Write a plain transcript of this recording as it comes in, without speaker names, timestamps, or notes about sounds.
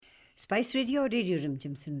Spice Radio और radio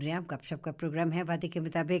Rimjhim सुन रहे हैं आप। गपशप का प्रोग्राम है। वादे के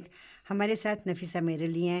मुताबिक हमारे साथ नफीसा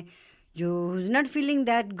मेरली हैं, जो who's not feeling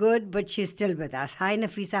that good but she's still with us. Hi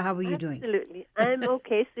Nafisa, how are you doing? Absolutely. I'm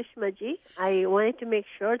okay, Sushma ji. I wanted to make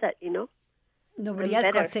sure that, Nobody I'm else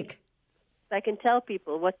better. got sick. So I can tell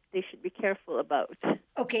people what they should be careful about.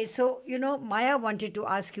 Okay, so Maya wanted to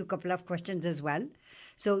ask you a couple of questions as well.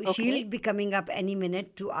 So she'll be coming up any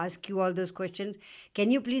minute to ask you all those questions.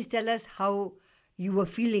 Can you please tell us how you were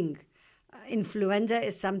feeling? Influenza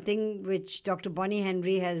is something which Dr. Bonnie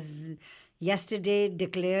Henry has yesterday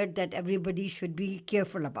declared that everybody should be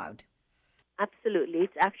careful about. Absolutely.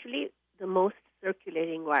 It's actually the most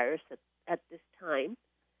circulating virus at this time.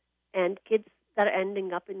 And kids that are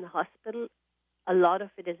ending up in the hospital, a lot of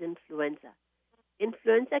it is influenza.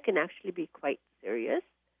 Influenza can actually be quite serious.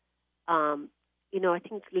 I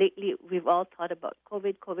think lately we've all thought about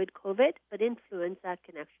COVID, but influenza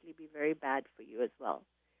can actually be very bad for you as well.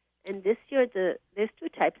 And this year, there's two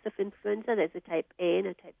types of influenza. There's a type A and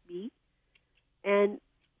a type B. And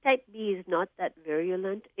type B is not that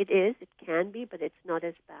virulent. It can be, but it's not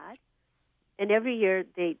as bad. And every year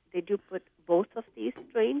they do put both of these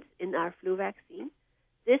strains in our flu vaccine.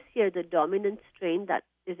 This year, the dominant strain that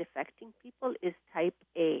is affecting people is type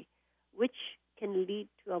A, which can lead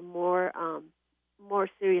to a more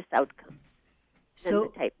serious outcome than the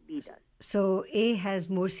type B does. So A has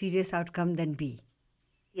more serious outcome than B.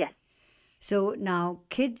 Yes. So now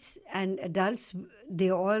kids and adults, they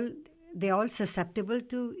all susceptible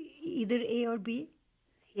to either A or B?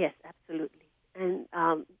 Yes, absolutely. And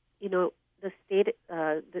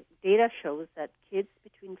the data shows that kids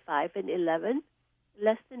between 5 and 11,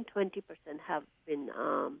 less than 20% have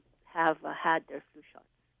had their flu shots.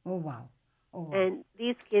 Oh wow. And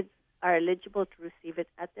these kids are eligible to receive it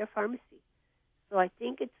at their pharmacy. So I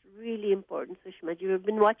think it's really important, Sushma. You have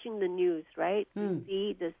been watching the news, right? You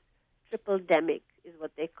see this triple-demic is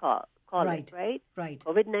what they call it, right? Right.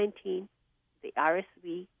 COVID-19, the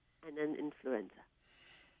RSV, and then influenza.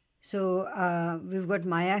 So we've got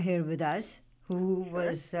Maya here with us, who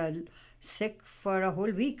was sick for a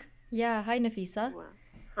whole week. Yeah, hi Nafisa. Wow.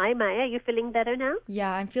 Hi Maya, you feeling better now?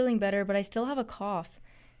 Yeah, I'm feeling better, but I still have a cough.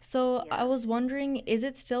 So I was wondering, is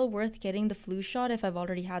it still worth getting the flu shot if I've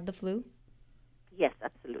already had the flu? Yes,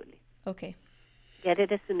 absolutely. Okay. Get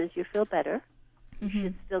it as soon as you feel better. You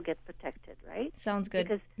should still get protected, right? Sounds good.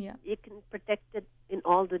 Because you can protect it in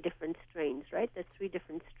all the different strains, right? There's 3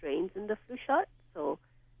 different strains in the flu shot, so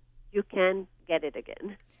you can get it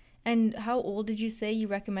again. And how old did you say you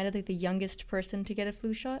recommended the youngest person to get a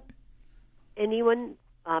flu shot? Anyone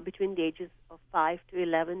between the ages of 5 to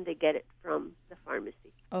 11, they get it from the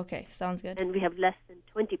pharmacy. Okay, sounds good. And we have less than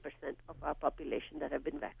 20% of our population that have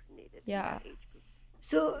been vaccinated in that age group.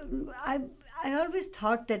 So I always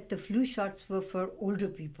thought that the flu shots were for older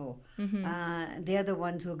people. They are the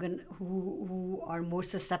ones who are more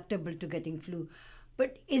susceptible to getting flu.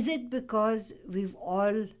 But is it because we've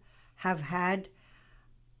all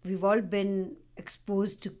been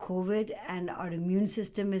exposed to COVID and our immune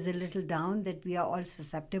system is a little down that we are all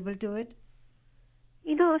susceptible to it?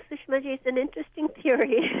 Sushma ji, it's an interesting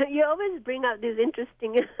theory. You always bring out these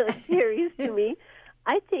interesting theories to me.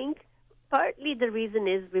 I think partly the reason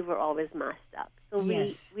is we were always masked up. So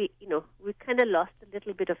we kind of lost a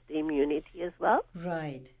little bit of the immunity as well.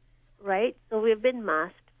 Right. So we've been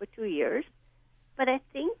masked for 2 years. But I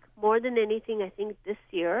think more than anything, I think this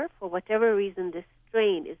year, for whatever reason, this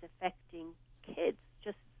strain is affecting kids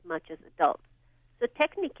just as much as adults. So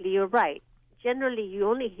technically, you're right. Generally, you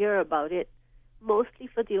only hear about it mostly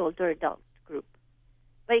for the older adult group.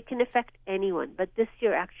 But it can affect anyone. But this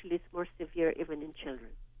year, actually, it's more severe even in children.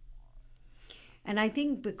 And I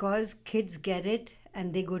think because kids get it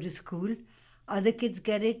and they go to school, other kids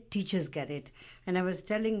get it, teachers get it. And I was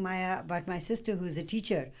telling Maya about my sister who's a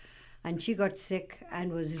teacher, and she got sick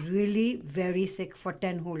and was really very sick for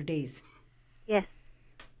 10 whole days. Yes.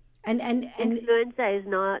 And influenza is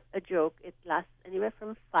not a joke. It lasts anywhere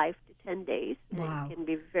from 5 to 10 days. Wow. And it can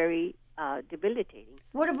be very debilitating.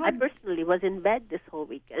 I personally was in bed this whole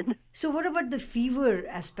weekend. So what about the fever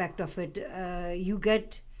aspect of it? You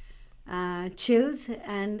get chills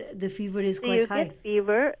and the fever is quite high. You get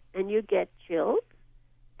fever and you get chills.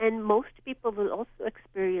 And most people will also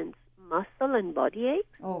experience muscle and body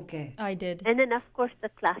aches. Okay. I did. And then, of course, the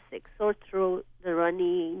classic sore throat, the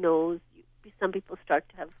runny nose. Some people start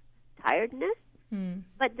to have tiredness.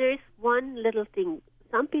 But there is one little thing.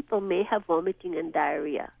 Some people may have vomiting and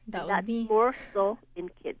diarrhea. That's me. More so in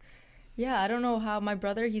kids. Yeah, I don't know how. My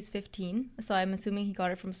brother, he's 15, so I'm assuming he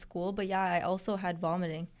got it from school. But yeah, I also had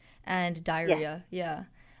vomiting and diarrhea. Yeah.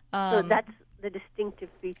 So that's the distinctive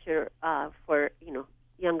feature for,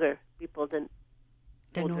 younger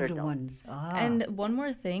older adults. ones. And one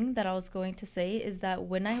more thing that I was going to say is that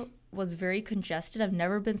when I was very congested, I've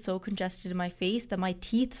never been so congested in my face that my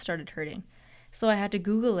teeth started hurting. So I had to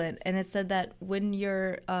Google it, and it said that when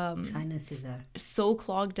your Sinuses are so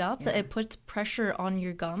clogged up that it puts pressure on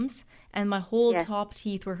your gums, and my whole Yes. top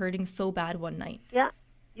teeth were hurting so bad one night. Yeah,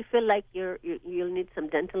 you feel like you'll need some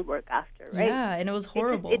dental work after, right? Yeah, and it was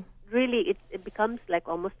horrible. It really it becomes like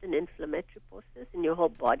almost an inflammatory process in your whole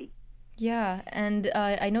body. Yeah, and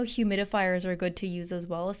I know humidifiers are good to use as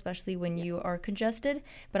well, especially when you are congested,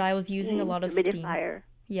 but I was using a lot of steam. Humidifier.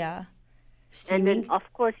 Yeah. And then, steaming. of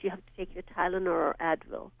course, you have to take your Tylenol or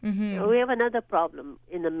Advil. Mm-hmm. So we have another problem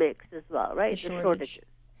in the mix as well, right? The The shortage. shortages.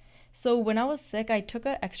 So when I was sick, I took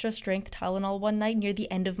an extra strength Tylenol one night near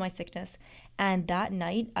the end of my sickness. And that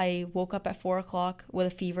night, I woke up at 4 o'clock with a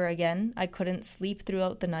fever again. I couldn't sleep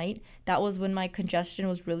throughout the night. That was when my congestion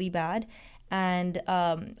was really bad. And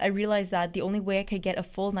I realized that the only way I could get a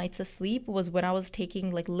full night's of sleep was when I was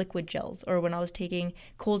taking like liquid gels or when I was taking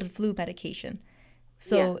cold and flu medication.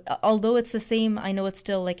 So although it's the same, I know it's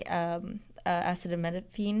still like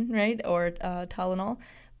acetaminophen, right? Or Tylenol.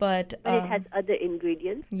 But But it has other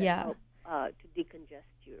ingredients that yeah. help to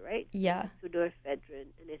decongest you, right? Yeah. Pseudoephedrine,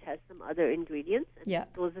 and it has some other ingredients. And Yeah.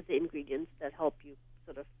 those are the ingredients that help you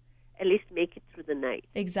sort of at least make it through the night.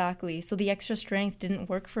 Exactly. So the extra strength didn't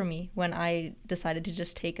work for me when I decided to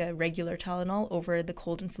just take a regular Tylenol over the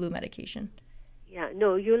cold and flu medication. Yeah,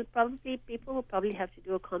 no, people will probably have to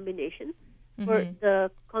do a combination. For Mm-hmm.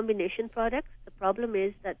 the combination products, the problem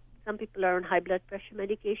is that some people are on high blood pressure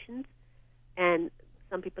medications and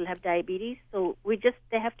some people have diabetes. So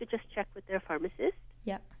they have to just check with their pharmacist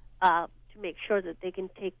Yeah. to make sure that they can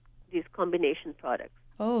take these combination products.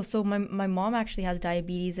 Oh, so my mom actually has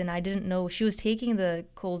diabetes, and I didn't know she was taking the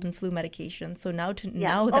cold and flu medication. So now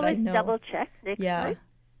now that I Always know, double check next yeah, time.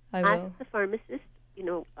 I Ask will. the pharmacist,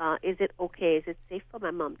 is it okay? Is it safe for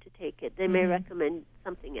my mom to take it? They may recommend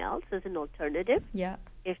something else as an alternative Yeah.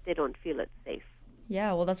 if they don't feel it's safe.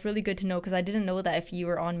 Yeah, well, that's really good to know because I didn't know that if you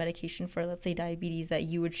were on medication for, let's say, diabetes, that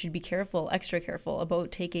you should be extra careful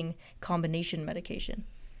about taking combination medication.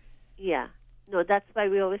 Yeah. No, that's why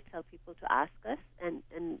we always tell people to ask us, and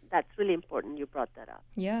that's really important you brought that up.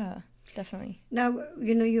 Yeah, definitely. Now,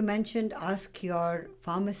 you mentioned ask your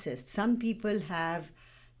pharmacist. Some people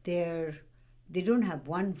they don't have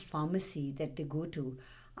one pharmacy that they go to.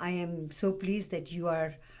 I am so pleased that you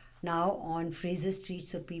are now on Fraser Street,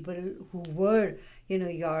 so people who were,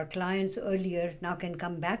 your clients earlier now can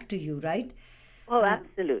come back to you, right? Oh,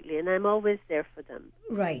 absolutely, and I'm always there for them.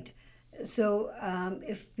 Right. So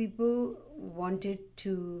if people wanted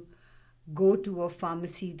to go to a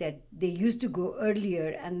pharmacy that they used to go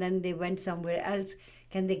earlier and then they went somewhere else,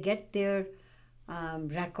 can they get their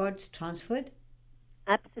records transferred?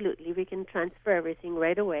 Absolutely, we can transfer everything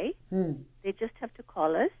right away. They just have to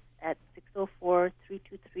call us at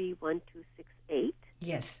 604-323-1268.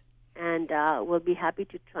 Yes. And we'll be happy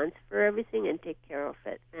to transfer everything and take care of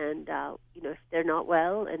it. And, if they're not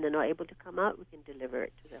well and they're not able to come out, we can deliver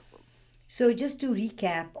it to their home. So just to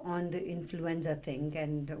recap on the influenza thing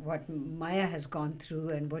and what Maya has gone through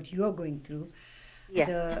and what you are going through,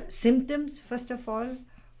 the symptoms, first of all,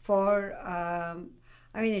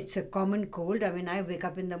 it's a common cold. I wake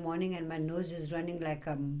up in the morning and my nose is running like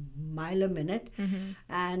a mile a minute.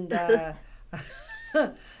 And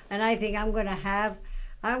and I think I'm gonna have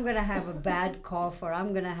a bad cough, or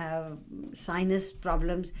I'm gonna have sinus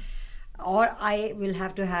problems, or I will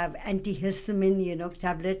have to have antihistamine,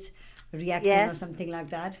 tablets, Reactin or something like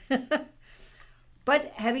that.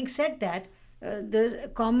 But having said that, there's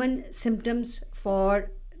common symptoms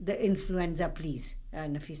for the influenza, please,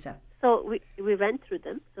 Nafisa. So we went through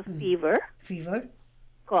them. So fever,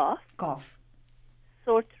 cough,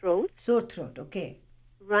 sore throat, okay.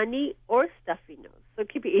 runny or stuffy nose. So it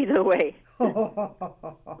could be either way.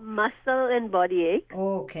 Muscle and body ache,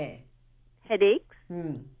 Okay. headaches.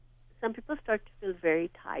 Some people start to feel very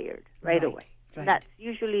tired right away. Right. That's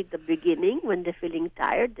usually the beginning when they're feeling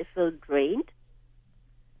tired, they feel drained.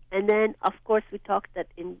 And then, of course, we talked that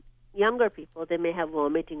in younger people, they may have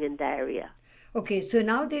vomiting and diarrhea. Okay, so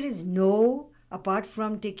now there is apart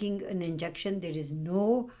from taking an injection, there is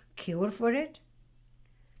no cure for it?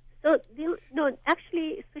 So,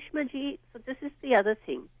 actually, Sushma-ji, so this is the other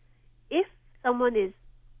thing. If someone is,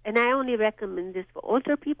 and I only recommend this for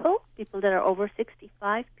older people that are over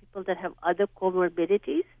 65, people that have other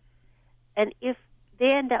comorbidities, and if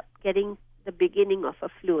they end up getting the beginning of a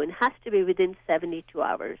flu, and has to be within 72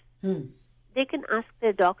 hours, they can ask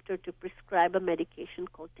their doctor to prescribe a medication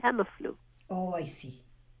called Tamiflu. Oh, I see.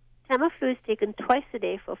 Tamiflu is taken twice a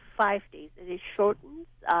day for 5 days. It shortens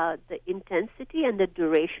the intensity and the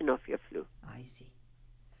duration of your flu. I see.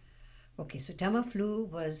 Okay, so Tamiflu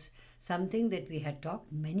was something that we had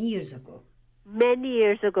talked many years ago. Many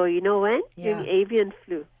years ago, you know when? Yeah. During avian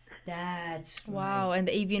flu. That's Wow, right. and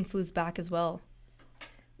the avian flu's back as well.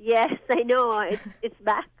 Yes, I know. It's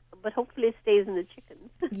back, but hopefully it stays in the chickens.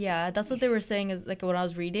 Yeah, that's what they were saying. Is like what I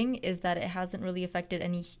was reading is that it hasn't really affected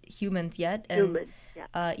any humans yet, and Humans,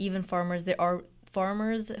 yeah. even farmers. There are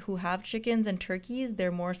farmers who have chickens and turkeys.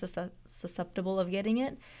 They're more susceptible of getting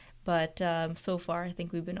it, but so far I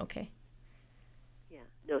think we've been okay. Yeah.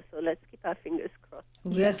 No, so let's keep our fingers crossed.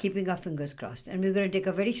 We are keeping our fingers crossed. And we're going to take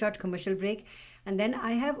a very short commercial break. And then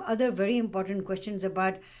I have other very important questions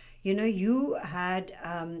about, you had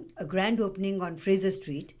a grand opening on Fraser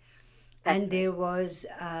Street. And there was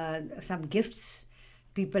some gifts.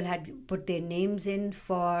 People had put their names in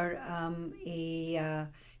for a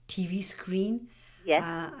TV screen. Yes.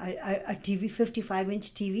 A TV,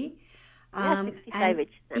 55-inch TV. Yeah, 65-inch.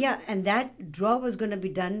 Yeah, and that draw was going to be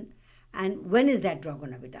done. And when is that draw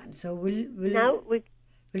going to be done? So we'll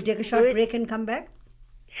take a short break and come back?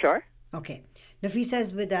 Sure. Okay. Nafisa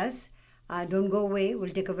is with us. Don't go away.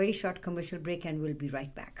 We'll take a very short commercial break and we'll be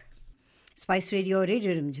right back. Spice Radio और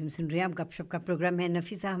radio Rimjhim सुन रहे हैं आप गपशप का programme है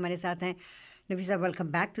नफीसा हमारे साथ हैं Nafisa welcome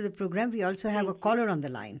back to the programme we also have a caller on the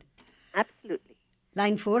line Absolutely.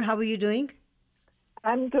 Line 4, how are you doing?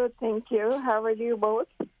 I'm good, thank you. How are you both?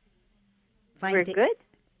 Fine. We're good.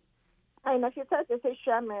 Hi, Nafisa. This is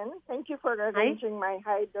Shaman. Thank you for arranging my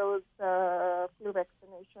high-dose flu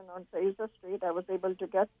vaccination on Fraser Street. I was able to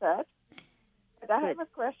get that. But I have a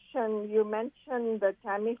question. You mentioned the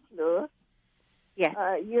Tamiflu. Yes.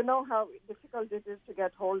 You know how difficult it is to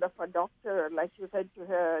get hold of a doctor. Like you said to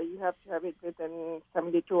her, you have to have it within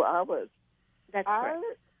 72 hours. That's correct.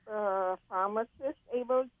 Are pharmacists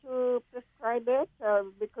able to prescribe it?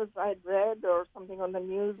 Because I'd read or something on the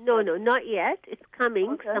news. No, not yet. It's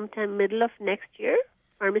coming sometime middle of next year.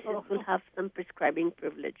 Pharmacists will have some prescribing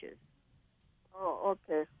privileges. Oh,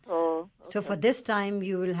 okay. So for this time,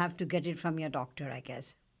 you will have to get it from your doctor, I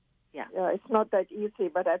guess. Yeah. Yeah, it's not that easy,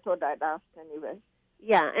 but I thought I'd ask anyway.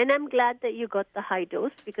 Yeah, and I'm glad that you got the high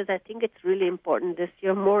dose because I think it's really important this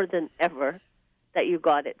year more than ever that you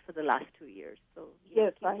got it for the last 2 years. So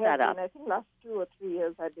yes, I keep have that been. up. I think last 2 or 3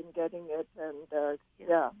 years I've been getting it, and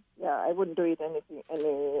I wouldn't do it any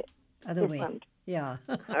Other different. way. Yeah.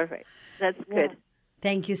 All right. That's good.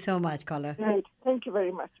 Thank you so much, caller. Right. Thank you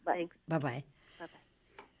very much. Bye. Thanks. Bye-bye. Bye-bye.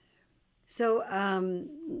 So,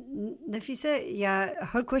 Nafisa,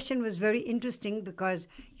 her question was very interesting because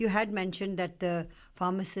you had mentioned that the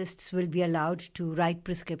pharmacists will be allowed to write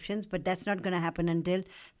prescriptions, but that's not going to happen until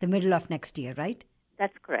the middle of next year, right?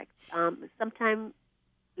 That's correct. Sometime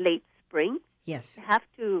late spring. Yes. We have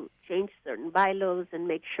to change certain bylaws and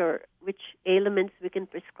make sure which ailments we can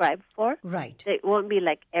prescribe for. Right. It won't be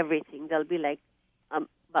like everything. There'll be like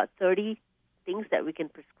about 30 things that we can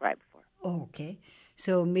prescribe for. Okay.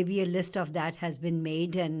 So maybe a list of that has been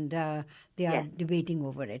made and they are debating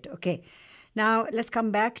over it. Okay. Now let's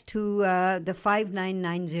come back to the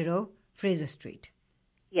 5990 Fraser Street.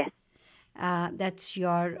 Yes. That's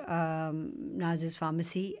your Naz's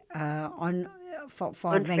pharmacy for On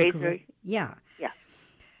Vancouver. Fraser. Yeah. Yeah.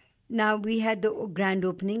 Now we had the grand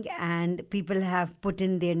opening and people have put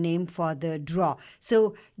in their name for the draw.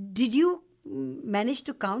 So did you manage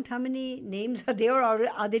to count how many names are there, or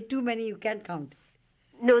are there too many you can't count?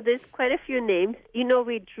 No, there's quite a few names. You know,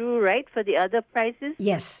 we drew, right, for the other prizes?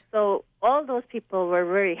 Yes. So all those people were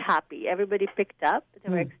very happy. Everybody picked up.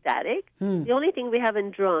 They were ecstatic. The only thing we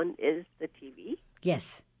haven't drawn is the TV.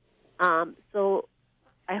 Yes. So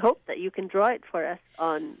I hope that you can draw it for us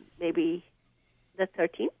on maybe the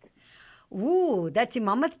 13th. Ooh, that's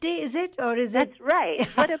Imamat Day, is it? Or is That's it? right.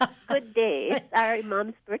 What a good day. It's our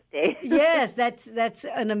Imam's birthday. Yes, that's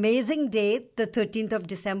an amazing day, the 13th of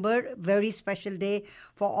December. Very special day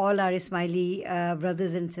for all our Ismaili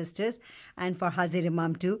brothers and sisters and for Hazir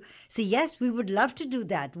Imam too. So yes, we would love to do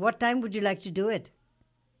that. What time would you like to do it?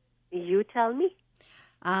 You tell me.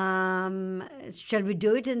 Shall we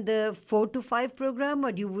do it in the 4 to 5 program,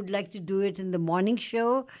 or do you would like to do it in the morning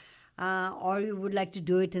show? Or you would like to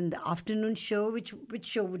do it in the afternoon show? Which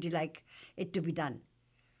show would you like it to be done?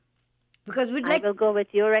 Because we'd like... I will go with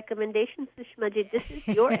your recommendations, Sushmaji. This is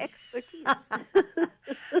your expertise.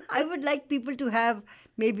 I would like people to have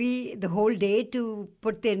maybe the whole day to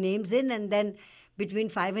put their names in, and then between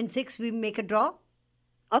 5 and 6 we make a draw.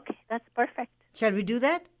 Okay, that's perfect. Shall we do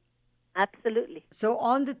that? Absolutely. So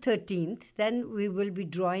on the 13th, then we will be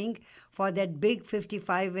drawing for that big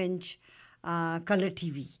 55-inch color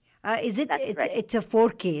TV. Is it? That's right. It's a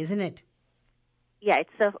 4K, isn't it? Yeah,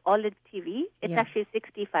 it's a OLED TV. It's Yeah. actually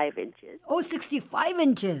 65 inches. Oh, 65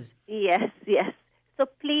 inches. Yes, yes. So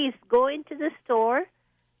please go into the store,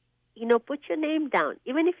 put your name down.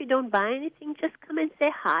 Even if you don't buy anything, just come and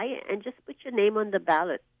say hi and just put your name on the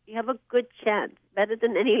ballot. You have a good chance, better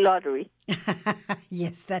than any lottery.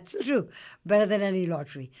 Yes, that's true. Better than any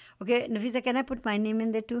lottery. Okay, Nafisa, can I put my name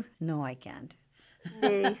in there too? No, I can't.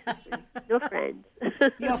 Nay, no friends.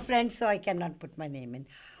 Your friends, so I cannot put my name in.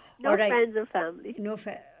 No All right. friends or family. No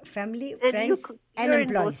family, And friends, and you're in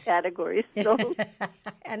both employees. categories. So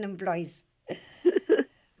And employees.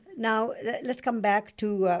 Now, let's come back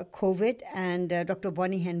to COVID and Dr.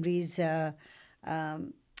 Bonnie Henry's,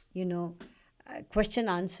 question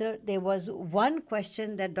answer. There was one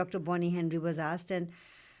question that Dr. Bonnie Henry was asked, and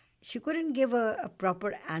she couldn't give a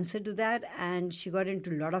proper answer to that, and she got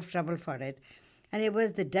into a lot of trouble for it. And it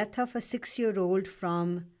was the death of a 6-year-old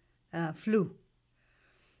from flu.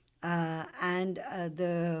 And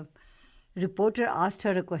the reporter asked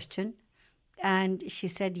her a question, and she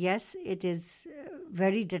said, yes, it is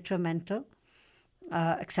very detrimental,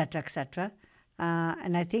 etc., etc.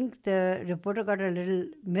 And I think the reporter got a little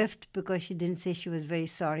miffed because she didn't say she was very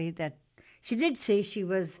sorry that... She did say she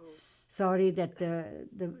was sorry that the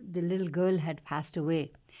little girl had passed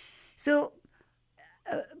away. So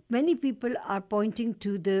many people are pointing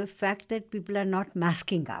to the fact that people are not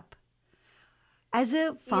masking up. As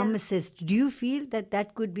a pharmacist, do you feel that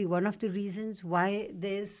that could be one of the reasons why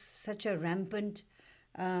there's such a rampant...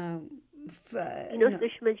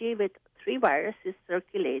 Sushmaji, with 3 viruses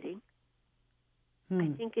circulating, I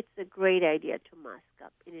think it's a great idea to mask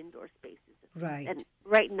up in indoor spaces. Right. And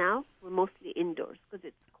right now, we're mostly indoors because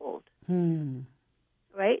it's cold.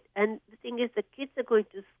 Right? And the thing is, the kids are going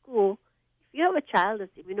to school. If you have a child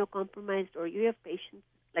that's immunocompromised or you have patients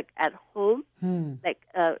like at home, like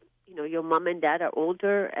your mom and dad are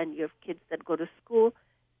older and you have kids that go to school,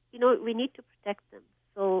 we need to protect them.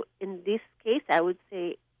 So in this case, I would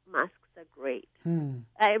say masks are great.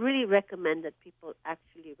 I really recommend that people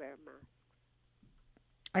actually wear masks.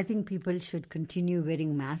 I think people should continue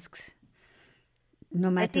wearing masks no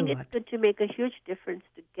matter I think what. it's going to make a huge difference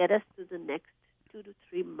to get us through the next 2 to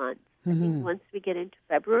 3 months. I think once we get into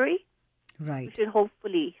February, we should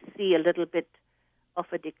hopefully see a little bit of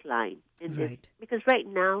a decline in this. Because right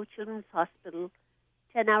now, Children's Hospital,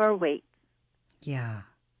 10-hour waits. Yeah.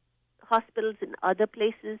 Hospitals in other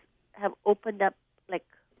places have opened up like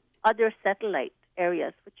other satellite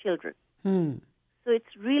areas for children. So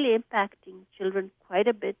it's really impacting children quite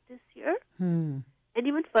a bit this year. And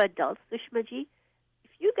even for adults, Sushmaji,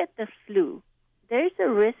 if you get the flu, there is a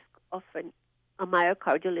risk of a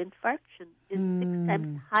myocardial infarction is 6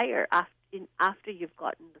 times higher after you've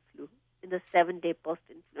gotten the flu in the 7-day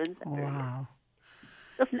post-influenza period. Wow.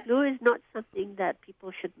 So flu is not something that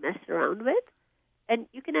people should mess around with. And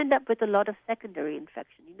you can end up with a lot of secondary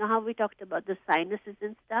infection. You know how we talked about the sinuses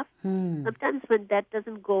and stuff? Sometimes when that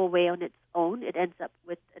doesn't go away on its own, it ends up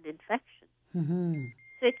with an infection.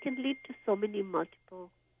 So it can lead to so many multiple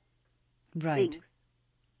things.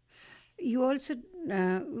 You also,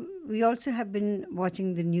 we also have been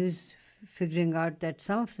watching the news, figuring out that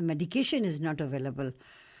some of the medication is not available.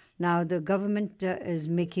 Now the government is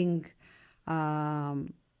making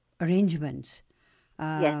arrangements.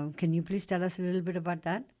 Can you please tell us a little bit about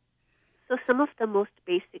that? So some of the most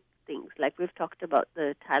basic things, like we've talked about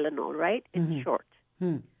the Tylenol, right? It's short.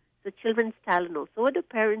 So children's Tylenol. So what do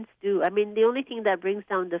parents do? I mean, the only thing that brings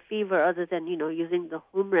down the fever other than, using the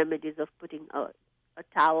home remedies of putting a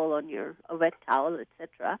towel on a wet towel,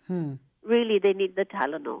 etc., really they need the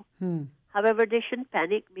Tylenol. However, they shouldn't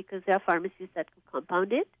panic because there are pharmacies that can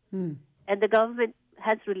compound it. And the government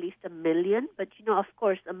has released 1 million, but of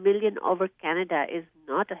course, 1 million over Canada is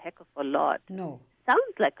not a heck of a lot. No.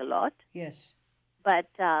 Sounds like a lot. Yes. But,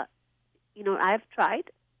 I've tried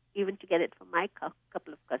even to get it for my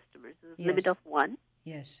couple of customers. There's a limit of 1.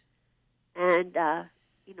 Yes. And,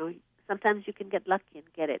 sometimes you can get lucky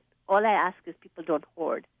and get it. All I ask is people don't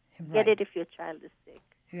hoard. Get it if your child is sick.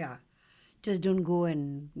 Yeah. Just don't go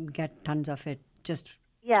and get tons of it just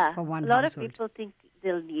for one household. A lot of people think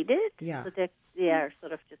they'll need it. Yeah. So they are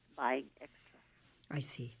sort of just buying extra. I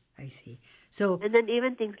see. So, and then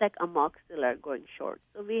even things like amoxicillin are going short.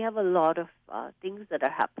 So we have a lot of things that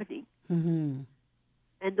are happening.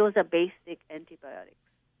 And those are basic antibiotics.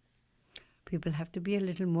 People have to be a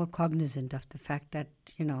little more cognizant of the fact that,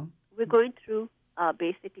 We're going through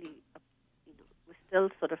basically, we're still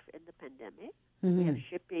sort of in the pandemic. We have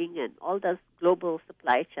shipping and all those global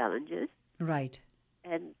supply challenges. Right.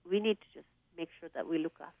 And we need to just make sure that we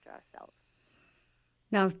look after ourselves.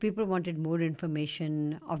 Now, if people wanted more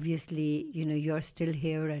information, obviously, you're still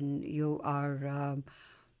here and you are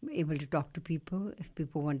able to talk to people if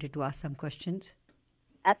people wanted to ask some questions.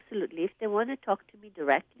 Absolutely. If they want to talk to me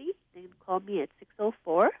directly, they can call me at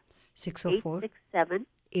 604 867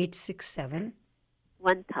 867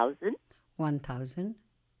 1000. 1000.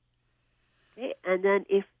 Okay, and then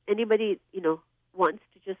if anybody, wants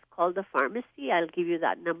to just call the pharmacy, I'll give you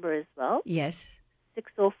that number as well. Yes.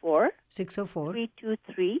 604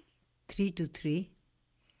 323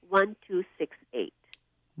 1268.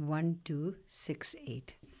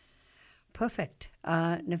 1268. Perfect.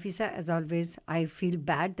 Nafisa, as always, I feel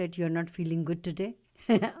bad that you're not feeling good today.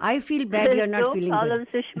 I feel bad you're not feeling good. No problem,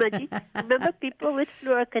 Sushma. Remember, people with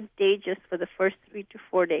flu are contagious for the first 3 to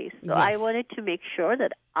 4 days. So Yes. I wanted to make sure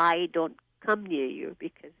that I don't come near you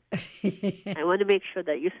because I want to make sure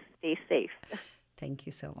that you stay safe. Thank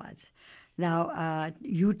you so much. Now,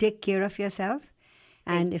 you take care of yourself.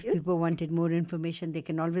 And if people wanted more information, they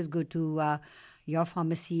can always go to your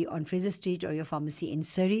pharmacy on Fraser Street or your pharmacy in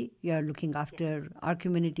Surrey. You are looking after our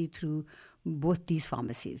community through both these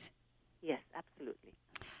pharmacies. Yes, absolutely.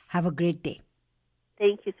 Have a great day.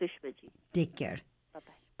 Thank you, Sushma ji. Take care.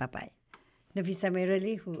 Bye-bye. Bye-bye. Nafisa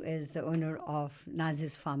Merali, who is the owner of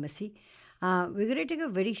Naz's Pharmacy. We're going to take a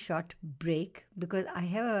very short break because I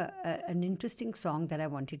have an interesting song that I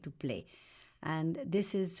wanted to play. And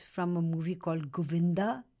this is from a movie called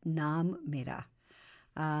Govinda Naam Mera.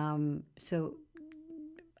 So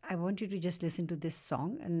I want you to just listen to this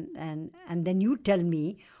song and then you tell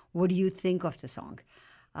me what do you think of the song.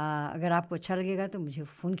 अगर आपको अच्छा लगेगा तो मुझे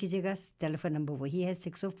phone कीजिएगा. Telephone number वही है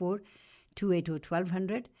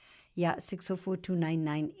 604-280-1200 या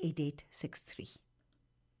 604-299-8863.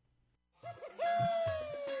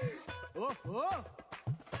 ओहो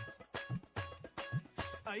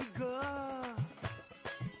आईगा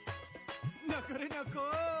नको रे नको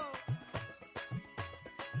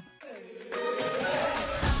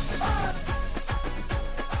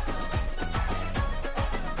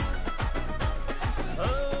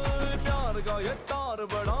प्यार का ये तार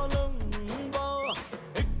बड़ा लंबा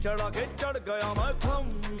एक चढ़ा के चढ़ गया मैं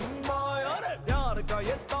खंबा अरे प्यार का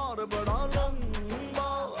ये तार बड़ा लंबा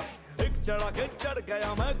एक चढ़ा के चढ़ गया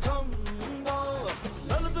मैं खंबा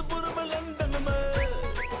ललितपुर में लंदन में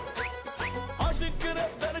आशिक रे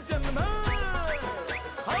दर्जन में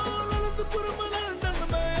हाँ ललितपुर में लंदन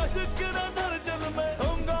में आशिक रे दर्जन में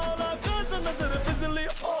होंगाला का तो नजर बिजली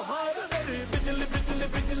ओ हाय मेरी बिजली बिजली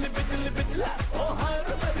बिजली बिजली बिजली ओ हाय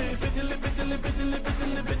मेरी बिजली बिजली बिजली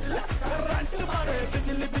बिजली बिजली करंट मारे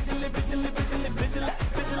बिजली बिजली बिजली बिजली बिजली बिजली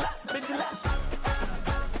बिजली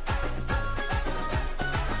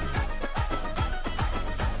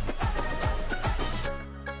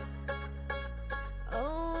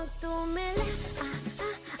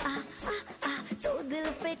दिल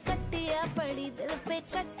पे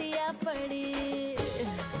कटिया पड़ी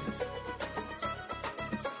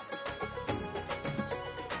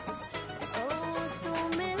ओ तू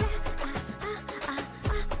मिले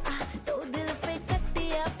तो दिल पे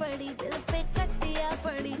कटिया पड़ी दिल पे कटिया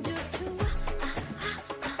पड़ी जो छुआ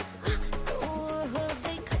तो हो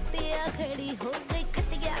गई खटिया खड़ी हो गई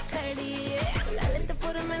खटिया खड़ी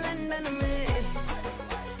ललितपुर में लंदन में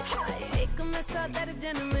हाय एक में 100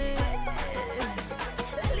 दर्जन में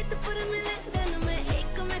ललितपुर में लंदन में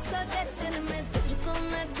एक में 100 दर्जन में तुझको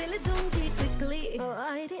मैं दिल दूंगी quickly ओ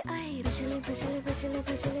आई रे आई बिजली बिजली बिजली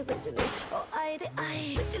बिजली बिजली ओ आई रे आई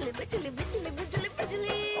बिजली बिजली बिजली बिजली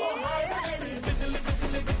बिजली ओ हाय रे बिजली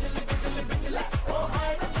बिजली बिजली बिजली बिजली ओ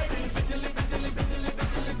हाय रे बिजली बिजली बिजली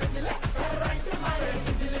बिजली बिजली करंट मारे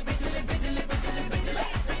बिजली बिजली बिजली बिजली बिजली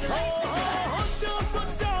बिजली हो जो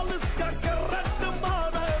 140 का करंट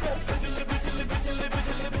मारे बिजली बिजली बिजली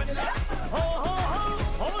बिजली बिजली हो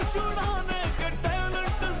छुड़ाने के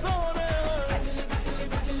टैलेंट सोने बिजली बिजली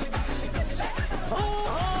बिजली बिजली बिजली हो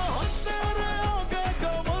तेरे आगे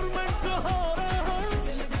गवर्नमेंट हो रहे हैं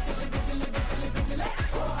बिजली बिजली बिजली बिजली बिजली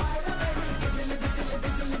ओ हाय रे बिजली बिजली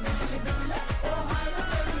बिजली बिजली बिजली ओ हाय रे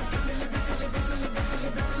बिजली बिजली बिजली बिजली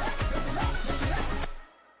बिजली बिजली।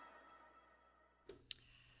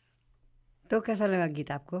 तो कैसा लगा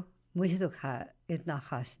गीत आपको? मुझे तो इतना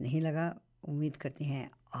ख़ास नहीं लगा. उम्मीद करते हैं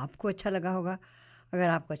आपको अच्छा लगा होगा. अगर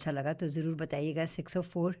आपको अच्छा लगा तो ज़रूर बताइएगा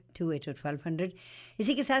 604-280-1200.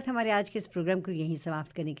 इसी के साथ हमारे आज के इस प्रोग्राम को यहीं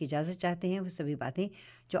समाप्त करने की इजाज़त चाहते हैं. वो सभी बातें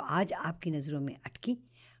जो आज आपकी नज़रों में अटकी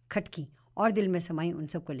खटकी और दिल में समाई उन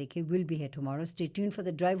सबको लेके will be here tomorrow. Stay tuned for the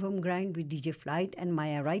drive home grind with DJ Flight and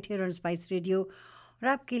Maya right here on Spice Radio. और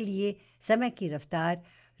आपके लिए समय की रफ्तार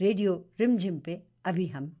रेडियो रिमझिम पे अभी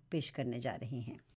हम पेश करने जा रहे हैं.